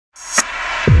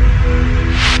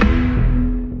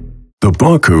The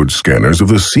barcode scanners of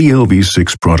the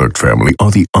CLV6 product family are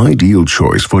the ideal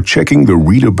choice for checking the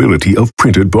readability of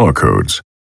printed barcodes.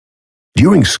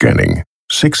 During scanning,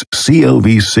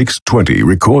 6CLV620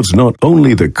 records not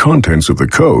only the contents of the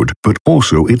code, but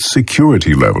also its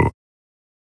security level.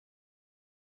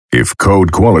 If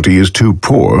code quality is too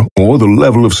poor or the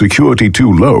level of security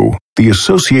too low, the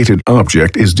associated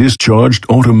object is discharged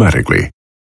automatically.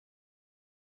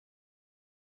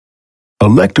 A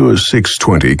Lector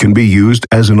 620 can be used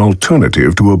as an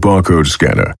alternative to a barcode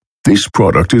scanner. This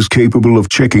product is capable of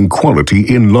checking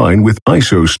quality in line with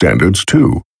ISO standards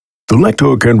too. The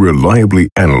Lector can reliably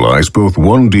analyze both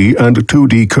 1D and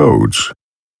 2D codes.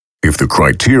 If the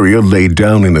criteria laid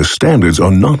down in the standards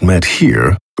are not met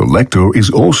here, the Lector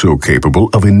is also capable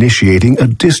of initiating a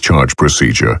discharge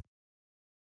procedure.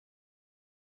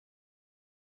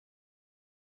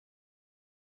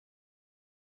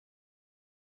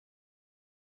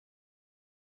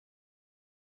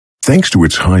 Thanks to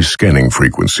its high scanning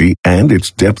frequency and its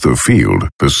depth of field,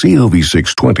 the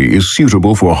CLV620 is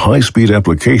suitable for high-speed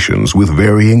applications with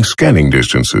varying scanning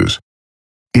distances.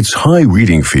 Its high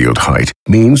reading field height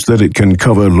means that it can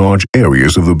cover large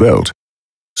areas of the belt.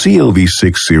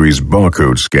 CLV6 series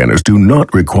barcode scanners do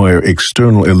not require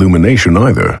external illumination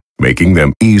either, making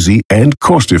them easy and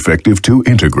cost-effective to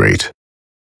integrate.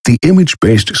 The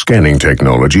image-based scanning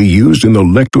technology used in the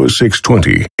Lector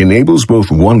 620 enables both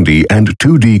 1D and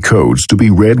 2D codes to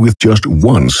be read with just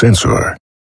one sensor.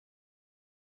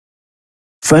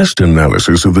 Fast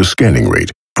analysis of the scanning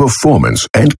rate, performance,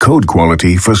 and code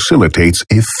quality facilitates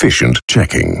efficient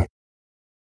checking.